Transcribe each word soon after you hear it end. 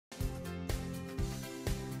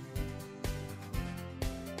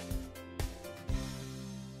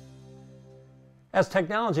As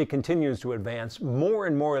technology continues to advance, more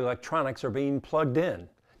and more electronics are being plugged in.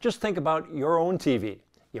 Just think about your own TV.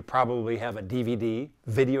 You probably have a DVD,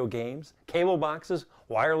 video games, cable boxes,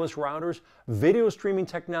 wireless routers, video streaming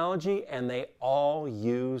technology, and they all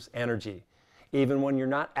use energy. Even when you're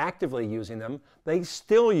not actively using them, they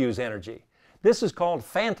still use energy. This is called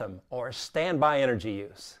phantom or standby energy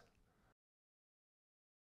use.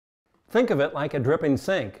 Think of it like a dripping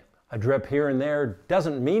sink. A drip here and there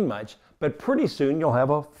doesn't mean much, but pretty soon you'll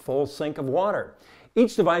have a full sink of water.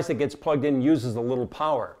 Each device that gets plugged in uses a little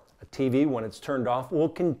power. A TV, when it's turned off, will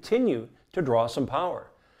continue to draw some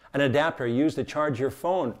power. An adapter used to charge your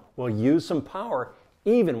phone will use some power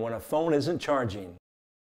even when a phone isn't charging.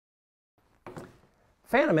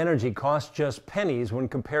 Phantom energy costs just pennies when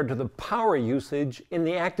compared to the power usage in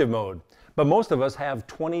the active mode. But most of us have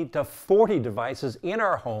 20 to 40 devices in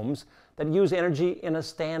our homes that use energy in a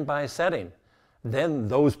standby setting. Then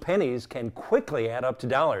those pennies can quickly add up to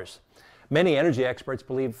dollars. Many energy experts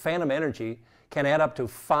believe phantom energy can add up to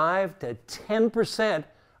 5 to 10%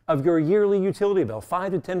 of your yearly utility bill,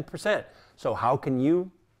 5 to 10%. So how can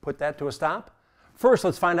you put that to a stop? First,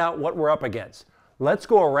 let's find out what we're up against. Let's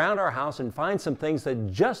go around our house and find some things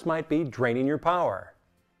that just might be draining your power.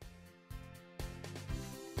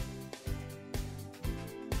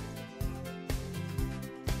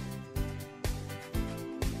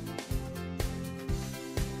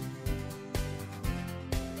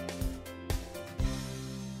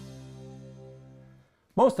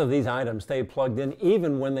 Most of these items stay plugged in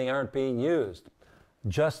even when they aren't being used.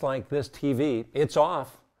 Just like this TV, it's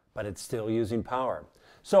off, but it's still using power.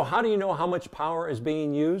 So how do you know how much power is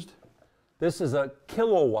being used? This is a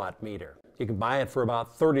kilowatt meter. You can buy it for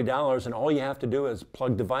about $30, and all you have to do is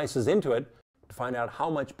plug devices into it to find out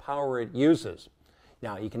how much power it uses.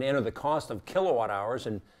 Now, you can enter the cost of kilowatt hours,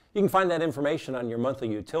 and you can find that information on your monthly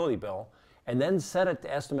utility bill, and then set it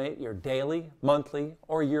to estimate your daily, monthly,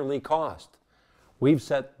 or yearly cost. We've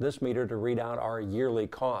set this meter to read out our yearly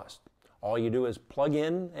cost. All you do is plug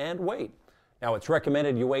in and wait. Now, it's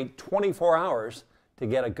recommended you wait 24 hours to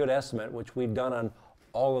get a good estimate, which we've done on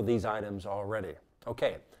all of these items already.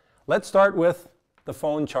 Okay, let's start with the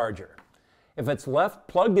phone charger. If it's left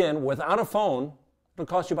plugged in without a phone, it'll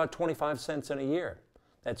cost you about 25 cents in a year.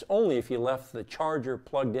 That's only if you left the charger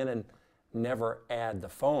plugged in and never add the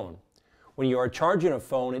phone. When you are charging a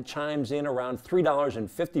phone, it chimes in around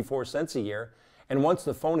 $3.54 a year, and once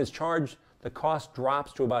the phone is charged, the cost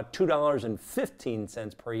drops to about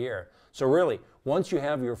 $2.15 per year. So really, once you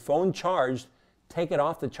have your phone charged, take it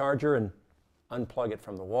off the charger and unplug it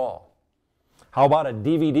from the wall. How about a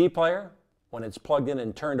DVD player? When it's plugged in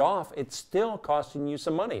and turned off, it's still costing you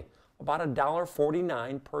some money, about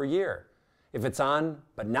 $1.49 per year. If it's on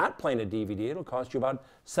but not playing a DVD, it'll cost you about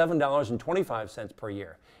 $7.25 per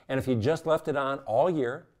year. And if you just left it on all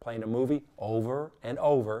year, playing a movie over and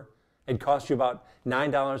over, it costs you about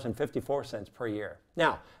 $9.54 per year.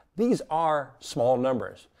 Now, these are small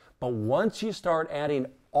numbers, but once you start adding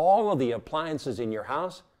all of the appliances in your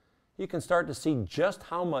house, you can start to see just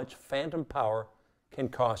how much phantom power can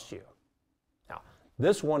cost you. Now,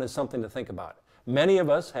 this one is something to think about. Many of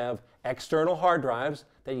us have external hard drives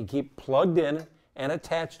that you keep plugged in and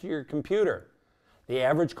attached to your computer. The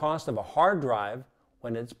average cost of a hard drive,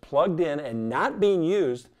 when it's plugged in and not being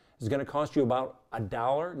used, is going to cost you about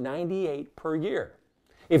 $1.98 per year.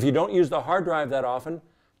 If you don't use the hard drive that often,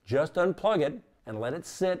 just unplug it and let it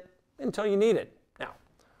sit until you need it. Now,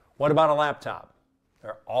 what about a laptop?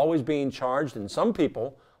 They're always being charged, and some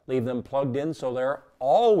people leave them plugged in so they're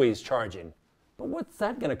always charging. But what's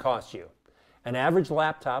that going to cost you? An average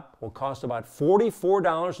laptop will cost about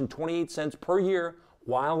 $44.28 per year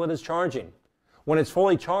while it is charging. When it's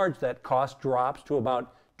fully charged, that cost drops to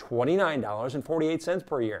about $29.48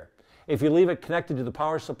 per year. If you leave it connected to the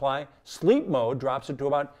power supply, sleep mode drops it to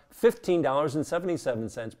about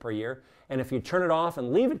 $15.77 per year. And if you turn it off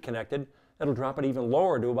and leave it connected, it'll drop it even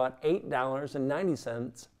lower to about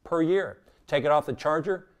 $8.90 per year. Take it off the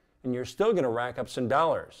charger, and you're still going to rack up some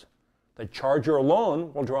dollars. The charger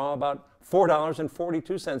alone will draw about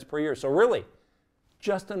 $4.42 per year. So really,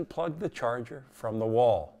 just unplug the charger from the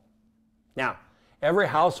wall. Now, every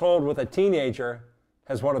household with a teenager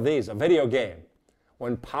has one of these, a video game.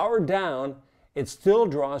 When powered down, it still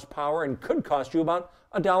draws power and could cost you about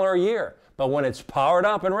 $1 a year. But when it's powered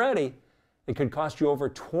up and ready, it could cost you over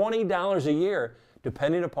 $20 a year,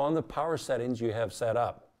 depending upon the power settings you have set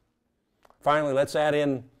up. Finally, let's add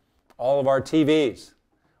in all of our TVs.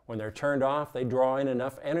 When they're turned off, they draw in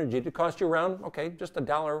enough energy to cost you around, just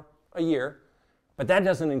 $1 a year. But that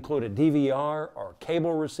doesn't include a DVR or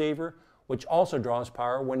cable receiver, which also draws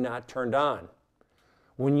power when not turned on.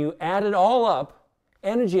 When you add it all up,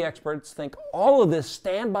 Energy experts think all of this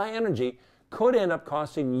standby energy could end up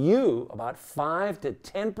costing you about 5 to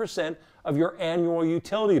 10% of your annual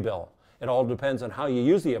utility bill. It all depends on how you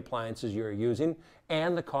use the appliances you're using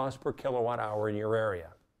and the cost per kilowatt hour in your area.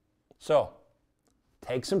 So,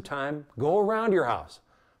 take some time, go around your house,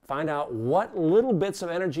 find out what little bits of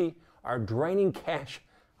energy are draining cash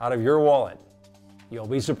out of your wallet. You'll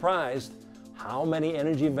be surprised how many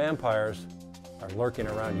energy vampires are lurking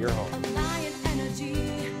around your home.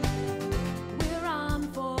 Energy.